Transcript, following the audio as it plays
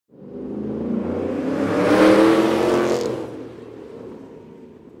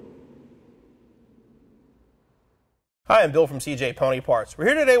Hi, I'm Bill from CJ Pony Parts. We're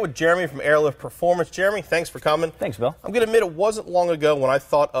here today with Jeremy from Airlift Performance. Jeremy, thanks for coming. Thanks, Bill. I'm going to admit it wasn't long ago when I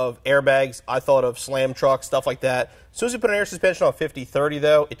thought of airbags, I thought of slam trucks, stuff like that. As soon as you put an air suspension on 5030,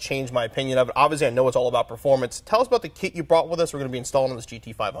 though, it changed my opinion of it. Obviously, I know it's all about performance. Tell us about the kit you brought with us. We're going to be installing on this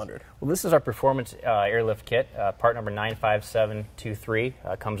GT500. Well, this is our performance airlift kit, part number 95723.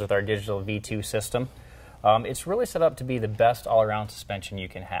 Comes with our digital V2 system. It's really set up to be the best all-around suspension you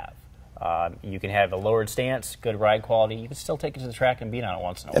can have. You can have a lowered stance, good ride quality. You can still take it to the track and beat on it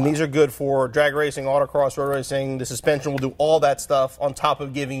once in a while. And these are good for drag racing, autocross, road racing. The suspension will do all that stuff on top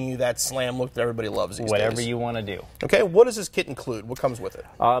of giving you that slam look that everybody loves these days. Whatever you want to do. Okay, what does this kit include? What comes with it?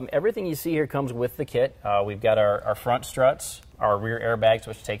 Everything you see here comes with the kit. We've got our front struts, our rear airbags,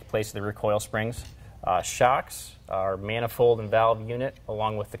 which take place of the rear coil springs, shocks, our manifold and valve unit,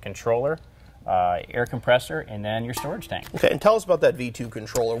 along with the controller, air compressor, and then your storage tank. Okay, and tell us about that V2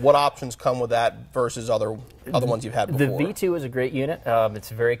 controller. What options come with that versus other ones you've had before? The V2 is a great unit. It's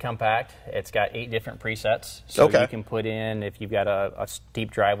very compact. It's got 8 different presets. So you can put in, if you've got a steep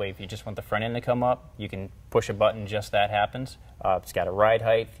driveway, if you just want the front end to come up, you can push a button, just that happens. It's got a ride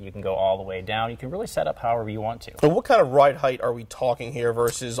height. You can go all the way down. You can really set up however you want to. So what kind of ride height are we talking here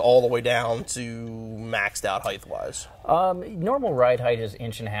versus all the way down to maxed out height-wise? Normal ride height is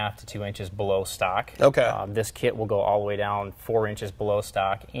 1.5 to 2 inches below stock. Okay. This kit will go all the way down 4 inches below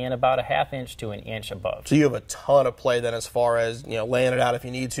stock and about a 1/2 inch to 1 inch above. So you have a ton of play then as far as, you know, laying it out if you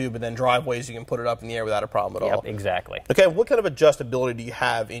need to, but then driveways you can put it up in the air without a problem at all. Yep, exactly. Okay, what kind of adjustability do you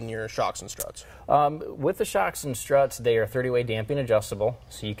have in your shocks and struts? With the shocks and struts, they are 30-way damping adjustable,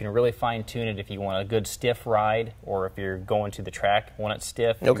 so you can really fine-tune it if you want a good stiff ride, or if you're going to the track, want it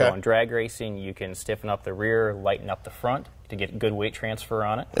stiff. If you're going drag racing, you can stiffen up the rear, lighten up the front to get good weight transfer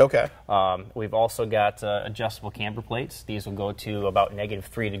on it. Okay. We've also got adjustable camber plates. These will go to about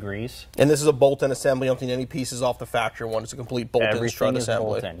 -3 degrees. And this is a bolt-in assembly. You don't need any pieces off the factory one. It's a complete bolt-in strut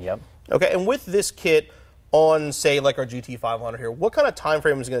assembly. Everything is bolt-in, yep. Okay, and with this kit, on, say, like our GT500 here, what kind of time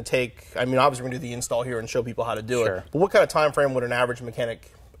frame is it going to take? I mean, obviously we're going to do the install here and show people how to do it, but what kind of time frame would an average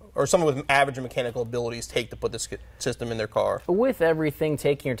mechanic or someone with average mechanical abilities take to put this system in their car? With everything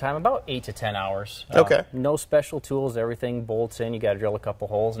taking your time, about 8 to 10 hours. Okay. No special tools, everything bolts in. You got to drill a couple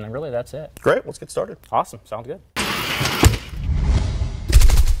holes, and then really that's it. Great, let's get started. Awesome, sounds good.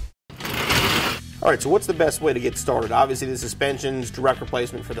 All right, so what's the best way to get started? Obviously, the suspension's direct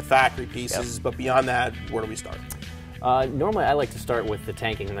replacement for the factory pieces, but beyond that, where do we start? Normally, I like to start with the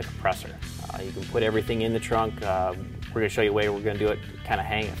tanking and the compressor. You can put everything in the trunk. We're going to show you a way we're going to do it, kind of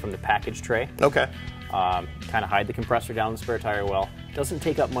hang it from the package tray. Okay. Kind of hide the compressor down the spare tire well. Doesn't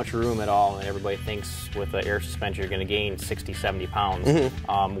take up much room at all, and everybody thinks with the air suspension you're going to gain 60, 70 pounds.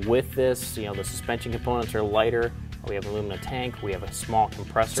 With this, you know, the suspension components are lighter. We have an aluminum tank. We have a small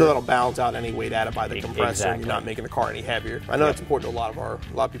compressor. So that'll balance out any weight added by the compressor. Exactly. And you're not making the car any heavier. I know that's important to a lot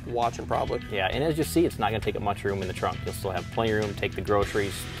of people watching, probably. Yeah, and as you see, it's not going to take up much room in the trunk. You'll still have plenty of room to take the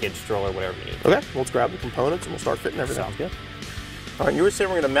groceries, kids' stroller, whatever you need. Okay, well, let's grab the components and we'll start fitting everything. Sounds good. All right, you were saying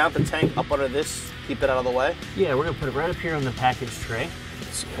we're going to mount the tank up under this, keep it out of the way? Yeah, we're going to put it right up here on the package tray.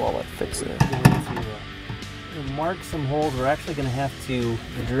 Let's see while that fits it. To mark some holes, we're actually going to have to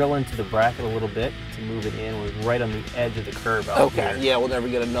drill into the bracket a little bit to move it in. We're right on the edge of the curve out here. Yeah, we'll never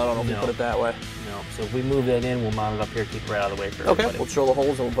get a nut on it if we put it that way. No, so if we move that in, we'll mount it up here, keep it right out of the way for everybody. Okay, we'll drill the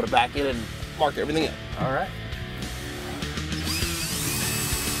holes and we'll put it back in and mark everything in. All right.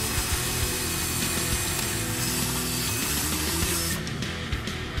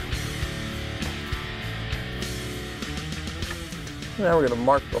 Now we're going to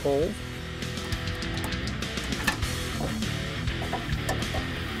mark the holes.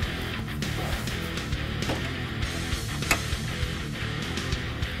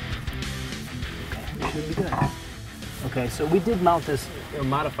 Should be good. Okay, so we did mount this, or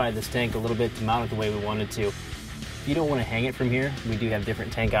modify this tank a little bit to mount it the way we wanted to. If you don't want to hang it from here, we do have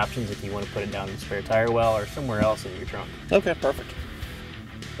different tank options if you want to put it down in the spare tire well or somewhere else in your trunk. Okay, perfect.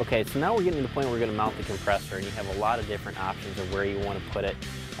 Okay, so now we're getting to the point where we're going to mount the compressor, and you have a lot of different options of where you want to put it.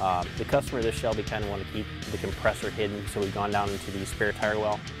 The customer of this Shelby kind of want to keep the compressor hidden, so we've gone down into the spare tire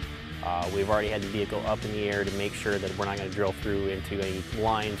well. We've already had the vehicle up in the air to make sure that we're not going to drill through into any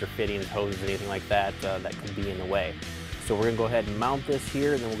lines or fittings, hoses, anything like that that could be in the way. So we're going to go ahead and mount this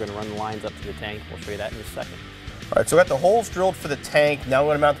here, and then we're going to run the lines up to the tank. We'll show you that in just a second. All right, so we got the holes drilled for the tank. Now we're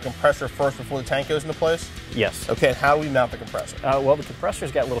going to mount the compressor first before the tank goes into place? Yes. Okay, and how do we mount the compressor? Well, the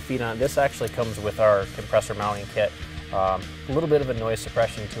compressor's got little feet on it. This actually comes with our compressor mounting kit. A little bit of a noise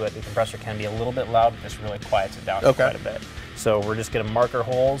suppression to it. The compressor can be a little bit loud, but this really quiets it down quite a bit. So we're just going to mark our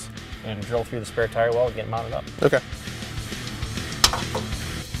holes and drill through the spare tire well and get it mounted up. Okay.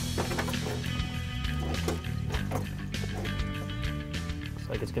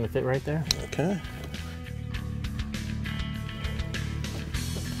 think it's going to fit right there. Okay.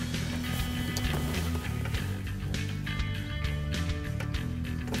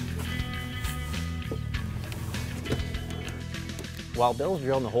 While Bill's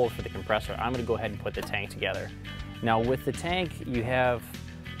drilling the hole for the compressor, I'm going to go ahead and put the tank together. Now with the tank, you have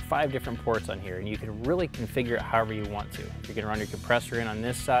 5 different ports on here, and you can really configure it however you want to. If you're going to run your compressor in on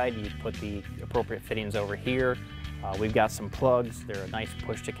this side, you put the appropriate fittings over here. We've got some plugs. They're a nice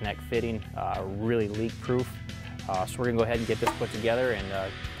push to connect fitting, really leak proof. So we're going to go ahead and get this put together and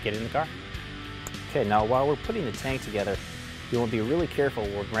get it in the car. Okay, now while we're putting the tank together, you want to be really careful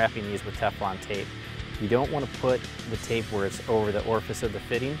when wrapping these with Teflon tape. You don't want to put the tape where it's over the orifice of the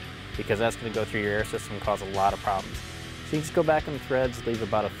fitting, because that's going to go through your air system and cause a lot of problems. So you just go back on the threads, leave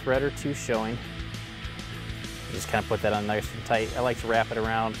about a thread or 2 showing. Just kind of put that on nice and tight. I like to wrap it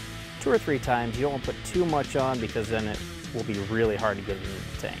around 2 or 3 times. You don't want to put too much on, because then it will be really hard to get it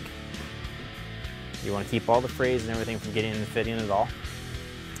into the tank. You want to keep all the frays and everything from getting in the fitting at all.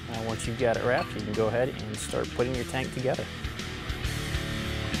 Once you've got it wrapped, you can go ahead and start putting your tank together.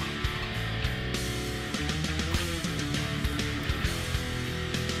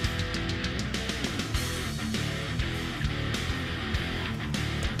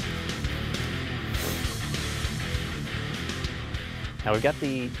 Now we've got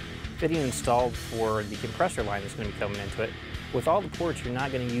the fitting installed for the compressor line that's going to be coming into it. With all the ports, you're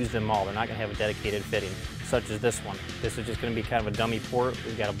not going to use them all. They're not going to have a dedicated fitting, such as this one. This is just going to be kind of a dummy port.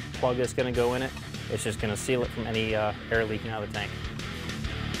 We've got a plug that's going to go in it. It's just going to seal it from any air leaking out of the tank.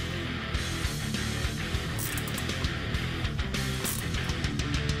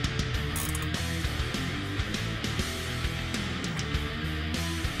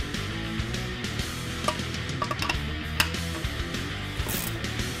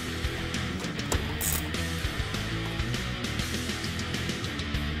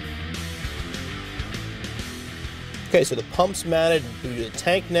 Okay, so the pump's mounted. Do we do the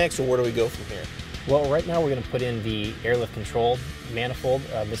tank next, or where do we go from here? Well, right now we're going to put in the airlift control manifold.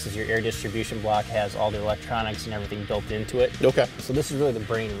 This is your air distribution block, has all the electronics and everything built into it. Okay. So this is really the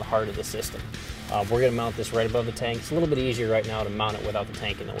brain and the heart of the system. We're going to mount this right above the tank. It's a little bit easier right now to mount it without the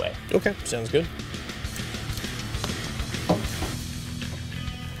tank in the way. Okay, sounds good.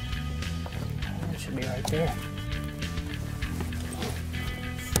 It should be right there.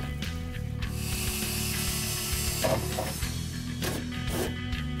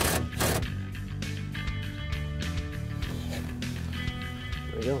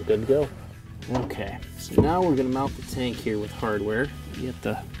 There we go, good to go. Okay, so now we're going to mount the tank here with hardware. Get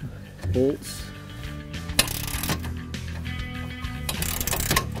the bolts.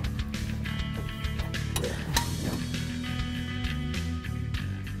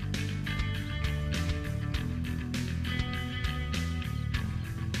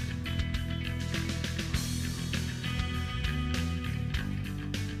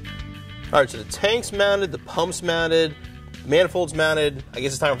 All right, so the tank's mounted, the pump's mounted, the manifold's mounted. I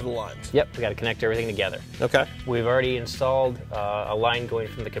guess it's time for the lines. Yep, we got to connect everything together. Okay. We've already installed a line going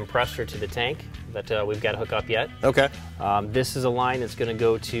from the compressor to the tank that we've got to hook up yet. Okay. This is a line that's going to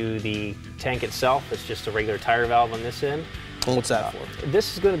go to the tank itself. It's just a regular tire valve on this end. And what's that for?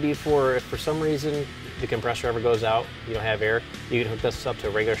 This is going to be for, if for some reason the compressor ever goes out, you don't have air, you can hook this up to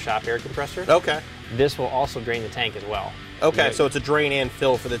a regular shop air compressor. Okay. This will also drain the tank as well. Okay, so it's a drain and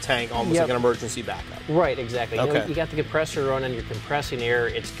fill for the tank, almost like an emergency backup. Right, exactly. Okay. You know, you got the compressor running, you're compressing air,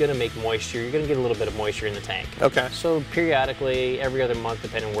 it's going to make moisture. You're going to get a little bit of moisture in the tank. Okay. So periodically, every other month,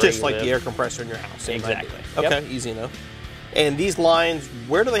 depending on where Just you like live. the air compressor in your house. Same Exactly. idea. Okay, easy enough. And these lines,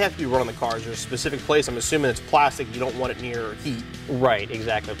 where do they have to be run on the cars? Is there a specific place? I'm assuming it's plastic. You don't want it near heat. Right,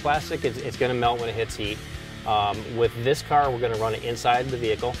 exactly. Plastic, it's going to melt when it hits heat. With this car, we're going to run it inside the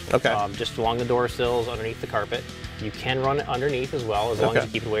vehicle. Okay. Just along the door sills, underneath the carpet. You can run it underneath as well, as long as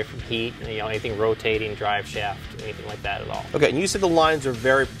you keep it away from heat, you know, anything rotating, drive shaft, anything like that at all. Okay, and you said the lines are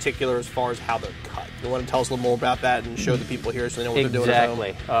very particular as far as how they're cut. You want to tell us a little more about that and show the people here so they know what they're doing at home?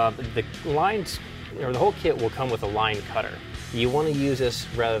 Exactly. The lines, or the whole kit will come with a line cutter. You want to use this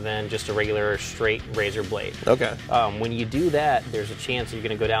rather than just a regular straight razor blade. Okay. When you do that, there's a chance you're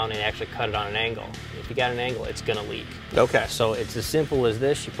going to go down and actually cut it on an angle. If you got an angle, it's going to leak. Okay. So it's as simple as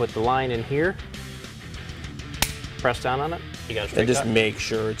this. You put the line in here, press down on it, you got a straight And just cut. make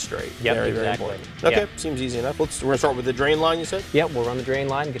sure it's straight. Yep, very, exactly. Very important. Okay, seems easy enough. We're going to start with the drain line, you said? Yep, we'll run the drain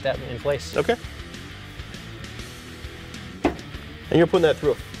line and get that in place. Okay. And you're putting that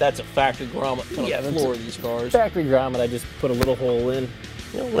through that's a factory grommet on the floor of these cars. Factory grommet, I just put a little hole in.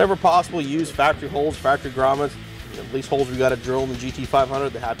 You know, whenever possible, use factory holes, factory grommets. At least holes we got to drill in the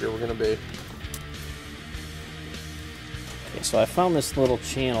GT500, the happier we're going to be. So I found this little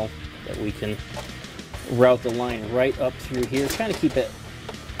channel that we can route the line right up through here, kind of keep it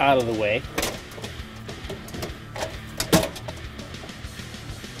out of the way.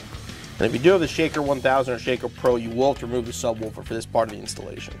 And if you do have the Shaker 1000 or Shaker Pro, you will have to remove the subwoofer for this part of the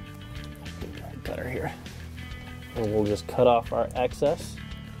installation. Cutter here. And we'll just cut off our excess.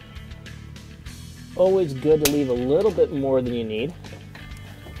 Always good to leave a little bit more than you need.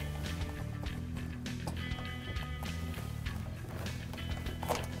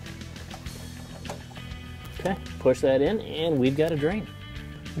 Okay, push that in and we've got a drain.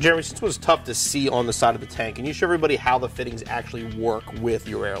 Jeremy, since it was tough to see on the side of the tank, can you show everybody how the fittings actually work with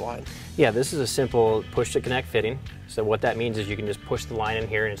your airline? Yeah, this is a simple push to connect fitting. So what that means is you can just push the line in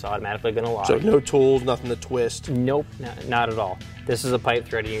here and it's automatically going to lock. So no tools, nothing to twist? Nope, not at all. This is a pipe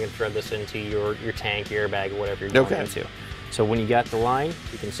thread and you can thread this into your tank, your airbag, or whatever you're going into. So when you got the line,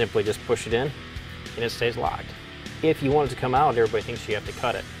 you can simply just push it in and it stays locked. If you want it to come out, everybody thinks you have to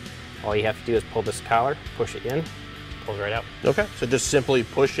cut it. All you have to do is pull this collar, push it in, pulls right out. Okay, so just simply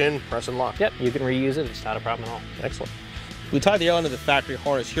push in, press and lock. Yep, you can reuse it. It's not a problem at all. Excellent. We tied the airline to the factory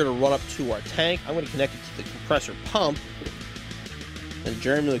harness here to run up to our tank. I'm going to connect it to the compressor pump, and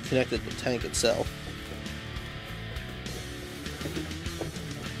Jeremy will connect it to the tank itself.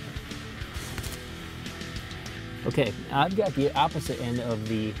 Okay, I've got the opposite end of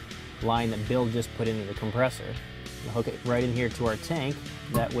the line that Bill just put into the compressor. I'll hook it right in here to our tank.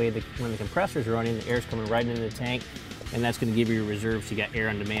 That way, when the compressor's running, the air's coming right into the tank, and that's going to give you a reserve so you got air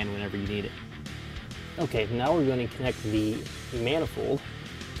on demand whenever you need it. Okay, now we're going to connect the manifold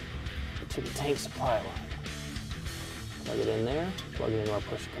to the tank supply line. Plug it in there, plug it into our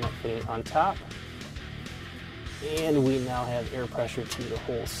push to connect fitting on top, and we now have air pressure to the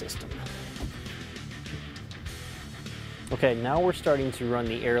whole system. Okay, now we're starting to run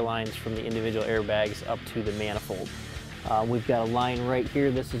the air lines from the individual airbags up to the manifold. We've got a line right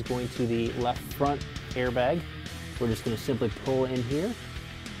here. This is going to the left front airbag. We're just going to simply pull in here,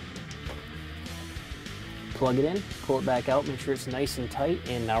 plug it in, pull it back out, make sure it's nice and tight,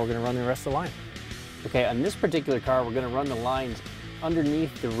 and now we're going to run the rest of the line. Okay, on this particular car, we're going to run the lines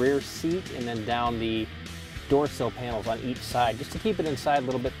underneath the rear seat and then down the door sill panels on each side, just to keep it inside a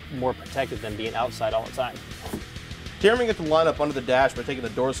little bit more protected than being outside all the time. Jeremy got the line up under the dash by taking the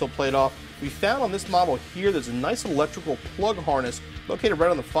door sill plate off. We found on this model here there's a nice electrical plug harness located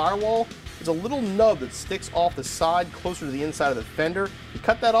right on the firewall. There's a little nub that sticks off the side closer to the inside of the fender. You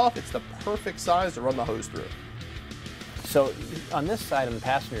cut that off, it's the perfect size to run the hose through. So on this side, on the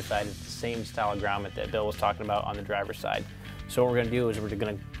passenger side, it's the same style of grommet that Bill was talking about on the driver's side. So what we're going to do is we're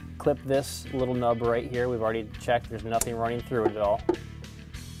going to clip this little nub right here. We've already checked, there's nothing running through it at all.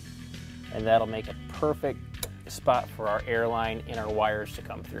 And that'll make a perfect spot for our airline and our wires to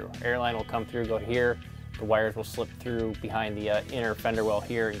come through. Airline will come through, go here, the wires will slip through behind the inner fender well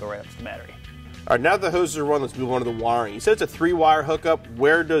here and go right up to the battery. All right, now that the hoses are run, let's move on to the wiring. You said it's a 3-wire hookup.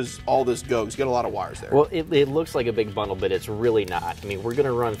 Where does all this go? Because you got a lot of wires there. Well, it looks like a big bundle, but it's really not. I mean, we're going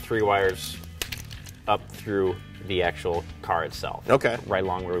to run 3 wires up through the actual car itself. Okay. Right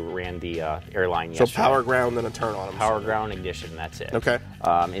along where we ran the airline yesterday. So power, ground, then a turn on them. Power, ground, ignition, that's it. Okay.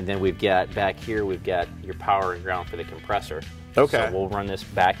 And then we've got back here, we've got your power and ground for the compressor. Okay. So we'll run this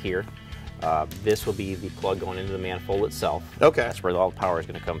back here. This will be the plug going into the manifold itself. Okay. That's where all the power is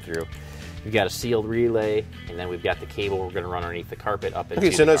going to come through. We've got a sealed relay, and then we've got the cable we're going to run underneath the carpet up into the car.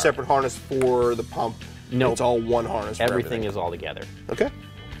 Okay, so no separate harness for the pump. No. It's all one harness for everything is all together. Okay.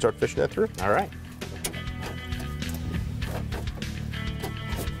 Start fishing that through. All right.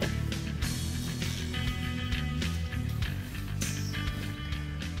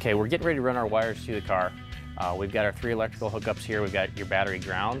 Okay, we're getting ready to run our wires to the car. We've got our 3 electrical hookups here. We've got your battery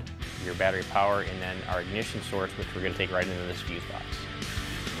ground, your battery power, and then our ignition source, which we're going to take right into this fuse box.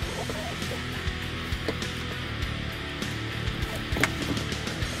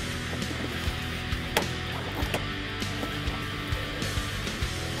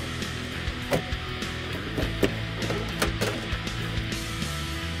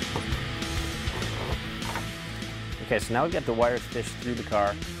 Okay, so now we've got the wires fished through the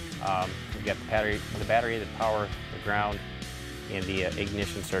car. We've got the battery, the power, the ground, and the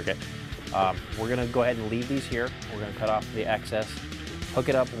ignition circuit. We're going to go ahead and leave these here. We're going to cut off the excess, hook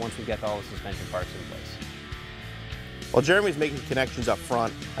it up once we've got all the suspension parts in place. While Jeremy's making connections up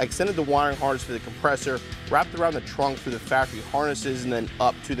front, I extended the wiring harness for the compressor, wrapped around the trunk through the factory harnesses, and then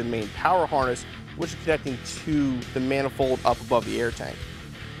up to the main power harness, which is connecting to the manifold up above the air tank.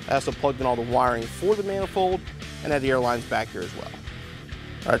 I also plugged in all the wiring for the manifold and had the air lines back here as well.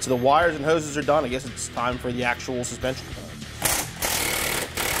 All right, so the wires and hoses are done. I guess it's time for the actual suspension components.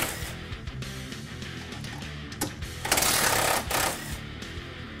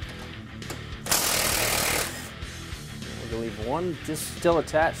 one just still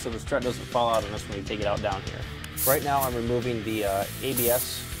attached so the strut doesn't fall out on us when we take it out down here. Right now I'm removing the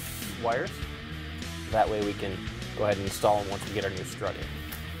ABS wires. That way we can go ahead and install them once we get our new strut in.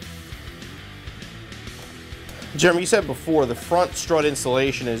 Jeremy, you said before the front strut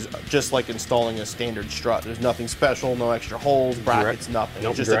installation is just like installing a standard strut. There's nothing special, no extra holes, brackets, nothing.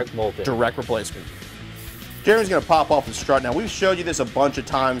 Nope, it's just direct a bolt-in. direct replacement. Jeremy's going to pop off the strut. Now, we've showed you this a bunch of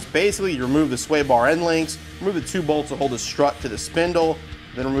times. Basically, you remove the sway bar end links, remove the 2 bolts that hold the strut to the spindle,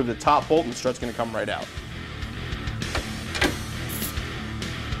 then remove the top bolt, and the strut's going to come right out.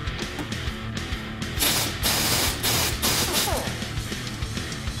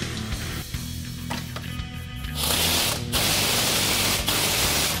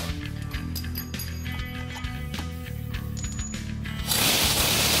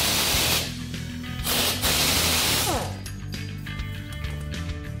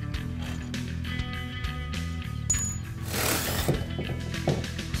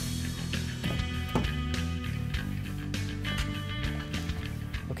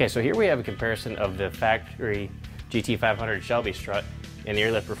 Okay, so here we have a comparison of the factory GT500 Shelby strut and the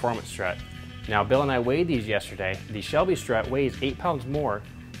Airlift Performance strut. Now, Bill and I weighed these yesterday. The Shelby strut weighs 8 pounds more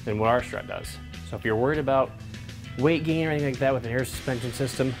than what our strut does. So if you're worried about weight gain or anything like that with an air suspension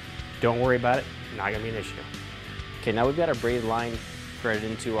system, don't worry about it. Not gonna be an issue. Okay, now we've got our braided line threaded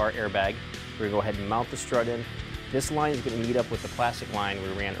into our airbag. We're gonna go ahead and mount the strut in. This line is gonna meet up with the plastic line we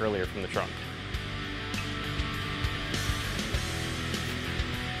ran earlier from the trunk.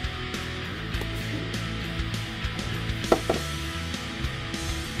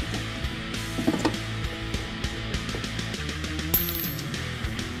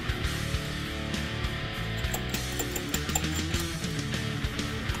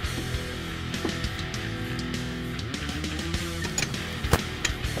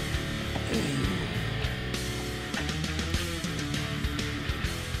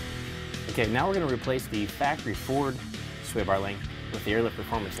 Okay, now we're going to replace the factory Ford sway bar link with the Airlift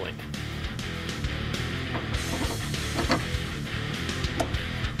Performance link.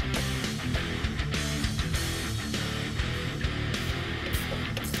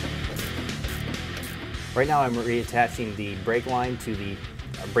 Right now I'm reattaching the brake line to the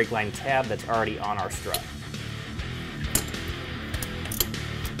brake line tab that's already on our strut.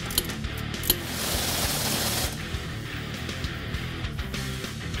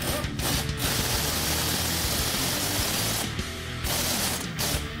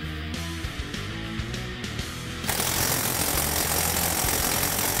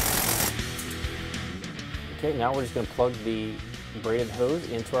 Okay, now we're just going to plug the braided hose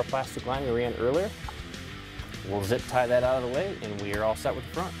into our plastic line we ran earlier. We'll zip tie that out of the way and we are all set with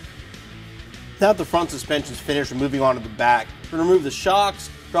the front. Now that the front suspension is finished, we're moving on to the back. We're going to remove the shocks,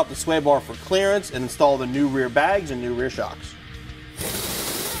 drop the sway bar for clearance, and install the new rear bags and new rear shocks.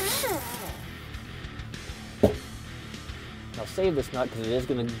 Now save this nut because it is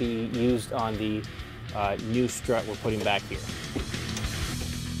going to be used on the new strut we're putting back here.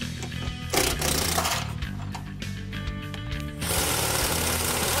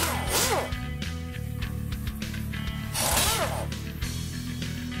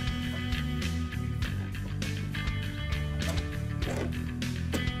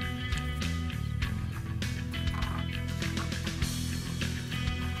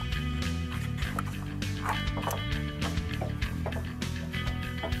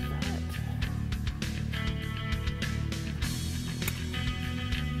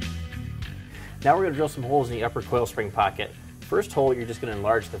 Now we're going to drill some holes in the upper coil spring pocket. First hole, you're just going to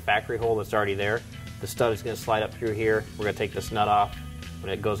enlarge the factory hole that's already there. The stud is going to slide up through here. We're going to take this nut off.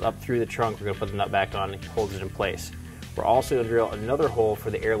 When it goes up through the trunk, we're going to put the nut back on and it holds it in place. We're also going to drill another hole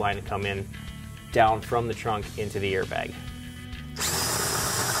for the air line to come in down from the trunk into the airbag.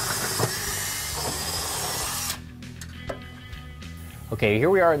 Okay,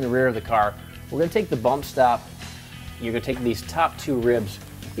 here we are in the rear of the car. We're going to take the bump stop. You're going to take these top 2 ribs.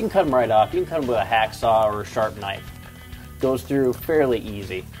 You can cut them right off. You can cut them with a hacksaw or a sharp knife. Goes through fairly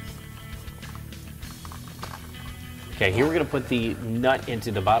easy. Okay, here we're going to put the nut into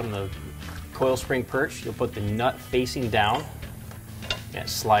the bottom of the coil spring perch. You'll put the nut facing down. And it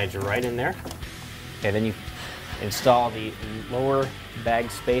slides right in there. Okay, then you install the lower bag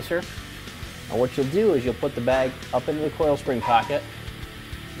spacer. And what you'll do is you'll put the bag up into the coil spring pocket.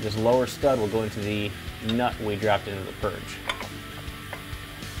 This lower stud will go into the nut we dropped into the perch.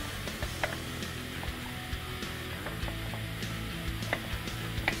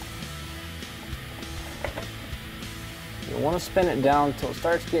 You'll want to spin it down until it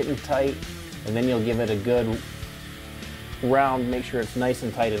starts getting tight, and then you'll give it a good round, make sure it's nice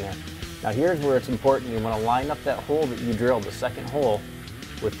and tight in there. Now here's where it's important. You want to line up that hole that you drilled, the second hole,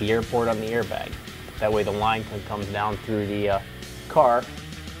 with the air port on the airbag. That way the line comes down through the car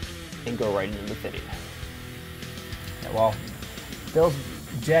and go right into the fitting. Now, while Bill's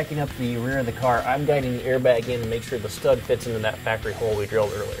jacking up the rear of the car, I'm guiding the airbag in to make sure the stud fits into that factory hole we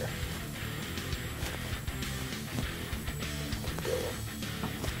drilled earlier.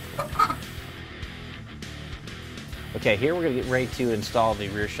 Okay, here we're going to get ready to install the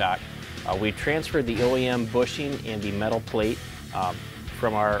rear shock. We transferred the OEM bushing and the metal plate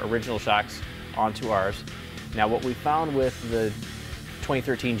from our original shocks onto ours. Now what we found with the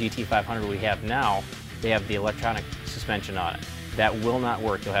 2013 GT500 we have now, they have the electronic suspension on it. That will not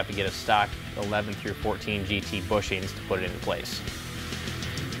work. You'll have to get a stock 11 through 14 GT bushings to put it into place.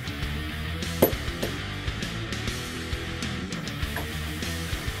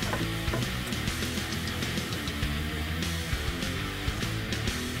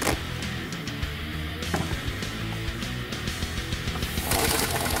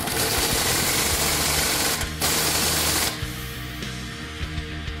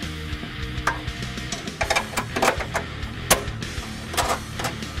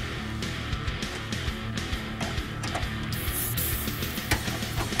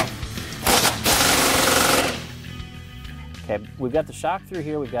 Okay, we've got the shock through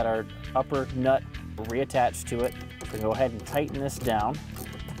here, we've got our upper nut reattached to it. We're going to go ahead and tighten this down.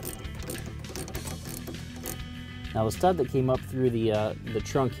 Now the stud that came up through the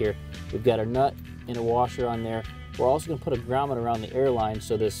trunk here, we've got a nut and a washer on there. We're also going to put a grommet around the air line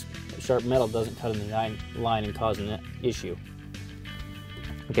so this sharp metal doesn't cut in the line and cause an issue.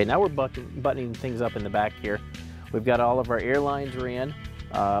 Okay, now we're buttoning things up in the back here. We've got all of our air lines ran.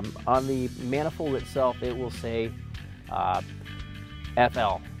 On the manifold itself, it will say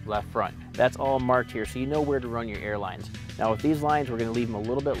FL, left front. That's all marked here, so you know where to run your air lines. Now with these lines, we're going to leave them a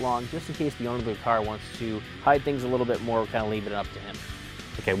little bit long, just in case the owner of the car wants to hide things a little bit more. We're kind of leaving it up to him.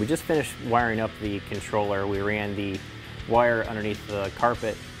 Okay, we just finished wiring up the controller. We ran the wire underneath the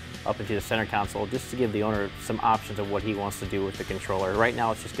carpet up into the center console, just to give the owner some options of what he wants to do with the controller. Right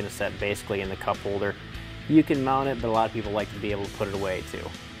now, it's just going to set basically in the cup holder. You can mount it, but a lot of people like to be able to put it away too.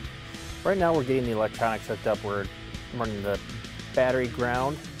 Right now, we're getting the electronics hooked up. We're running the battery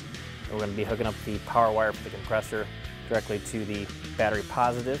ground. We're going to be hooking up the power wire for the compressor directly to the battery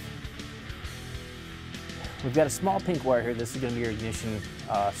positive. We've got a small pink wire here. This is going to be your ignition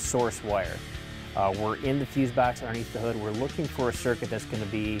source wire. We're in the fuse box underneath the hood. We're looking for a circuit that's going to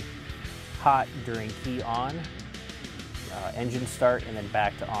be hot during key on, engine start, and then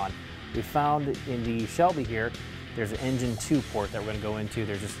back to on. We found in the Shelby here, there's an engine 2 port that we're going to go into.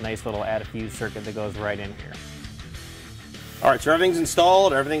 There's just a nice little add a fuse circuit that goes right in here. All right, so everything's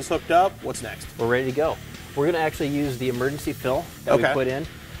installed, everything's hooked up. What's next? We're ready to go. We're going to actually use the emergency fill that we put in,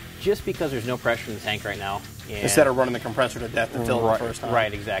 just because there's no pressure in the tank right now. Instead of running the compressor to death to fill it the first time.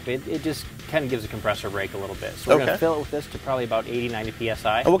 Right, exactly. It just kind of gives the compressor a break a little bit. So we're going to fill it with this to probably about 80, 90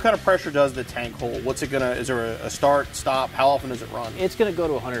 PSI. And what kind of pressure does the tank hold? What's it going to, is there a start, stop? How often does it run? It's going to go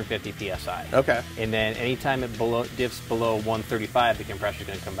to 150 PSI. Okay. And then anytime it dips below 135, the compressor is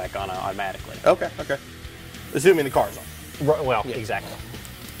going to come back on automatically. Okay, okay. Assuming the car's on. Well, yeah. Exactly.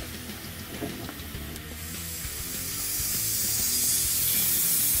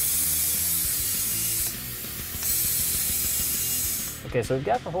 Okay, so we've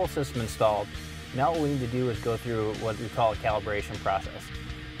got the whole system installed. Now what we need to do is go through what we call a calibration process.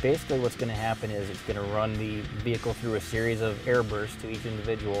 Basically what's going to happen is it's going to run the vehicle through a series of air bursts to each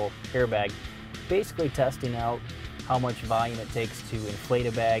individual airbag, basically testing out how much volume it takes to inflate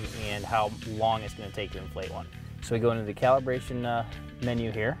a bag and how long it's going to take to inflate one. So we go into the calibration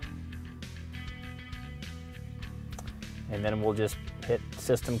menu here, and then we'll just hit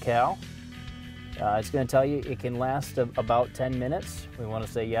System Cal. It's going to tell you it can last about 10 minutes. We want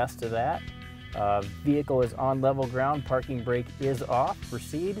to say yes to that. Vehicle is on level ground, parking brake is off,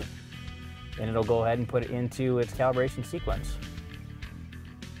 proceed, and it'll go ahead and put it into its calibration sequence.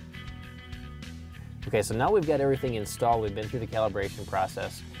 Okay, so now we've got everything installed. We've been through the calibration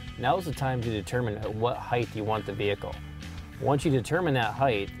process. Now is the time to determine what height you want the vehicle. Once you determine that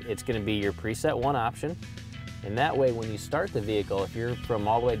height, it's going to be your preset 1 option. And that way, when you start the vehicle, if you're from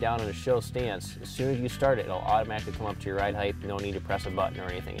all the way down in a show stance, as soon as you start it, it'll automatically come up to your ride height. You don't need to press a button or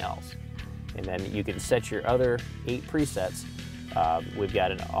anything else. And then you can set your other 8 presets. We've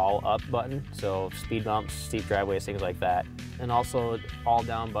got an all up button, so speed bumps, steep driveways, things like that. And also all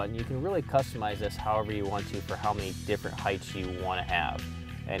down button. You can really customize this however you want to for how many different heights you want to have.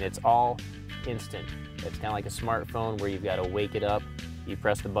 And it's all instant. It's kind of like a smartphone where you've got to wake it up. You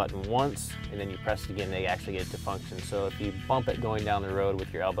press the button once, and then you press it again to actually get it to function. So if you bump it going down the road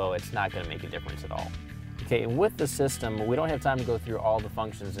with your elbow, it's not going to make a difference at all. Okay, and with the system, we don't have time to go through all the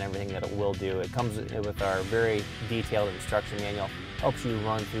functions and everything that it will do. It comes with our very detailed instruction manual, helps you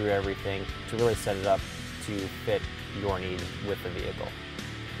run through everything to really set it up to fit your needs with the vehicle.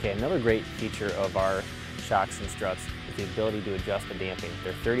 Okay, another great feature of our shocks and struts is the ability to adjust the damping.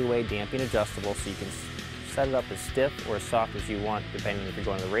 They're 30-way damping adjustable, so you can set it up as stiff or as soft as you want, depending if you're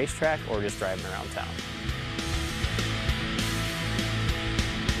going to the racetrack or just driving around town.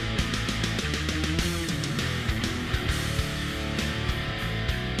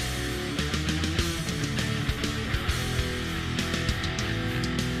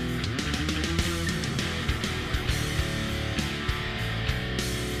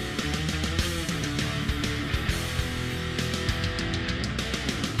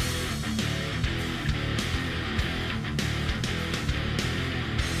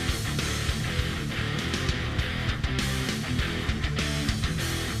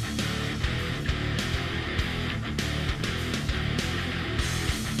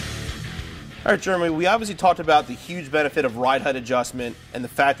 All right, Jeremy, we obviously talked about the huge benefit of ride height adjustment and the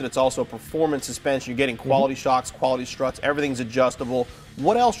fact that it's also a performance suspension. You're getting quality shocks, quality struts, everything's adjustable.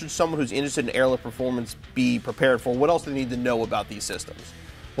 What else should someone who's interested in airlift performance be prepared for? What else do they need to know about these systems?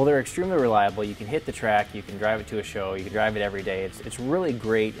 Well, they're extremely reliable. You can hit the track, you can drive it to a show, you can drive it every day. It's really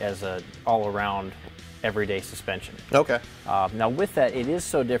great as an all-around everyday suspension. Okay. Now with that, it is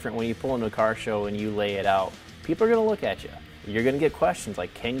so different when you pull into a car show and you lay it out. People are going to look at you. You're going to get questions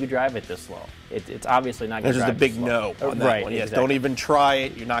like, can you drive it this slow? It's obviously not going to drive it this slow. There's a big no on that right, one. Yes, exactly. Don't even try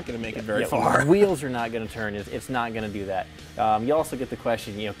it. You're not going to make it very far. Wheels are not going to turn. It's not going to do that. You also get the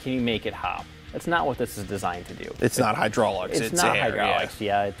question, can you make it hop? That's not what this is designed to do. It's not hydraulics. It's not hydraulics,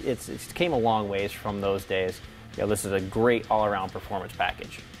 yeah. It came a long ways from those days. This is a great all-around performance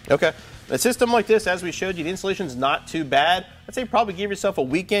package. Okay. A system like this, as we showed you, the installation's not too bad. I'd say probably give yourself a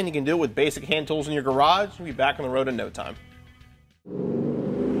weekend. You can do it with basic hand tools in your garage. You'll be back on the road in no time.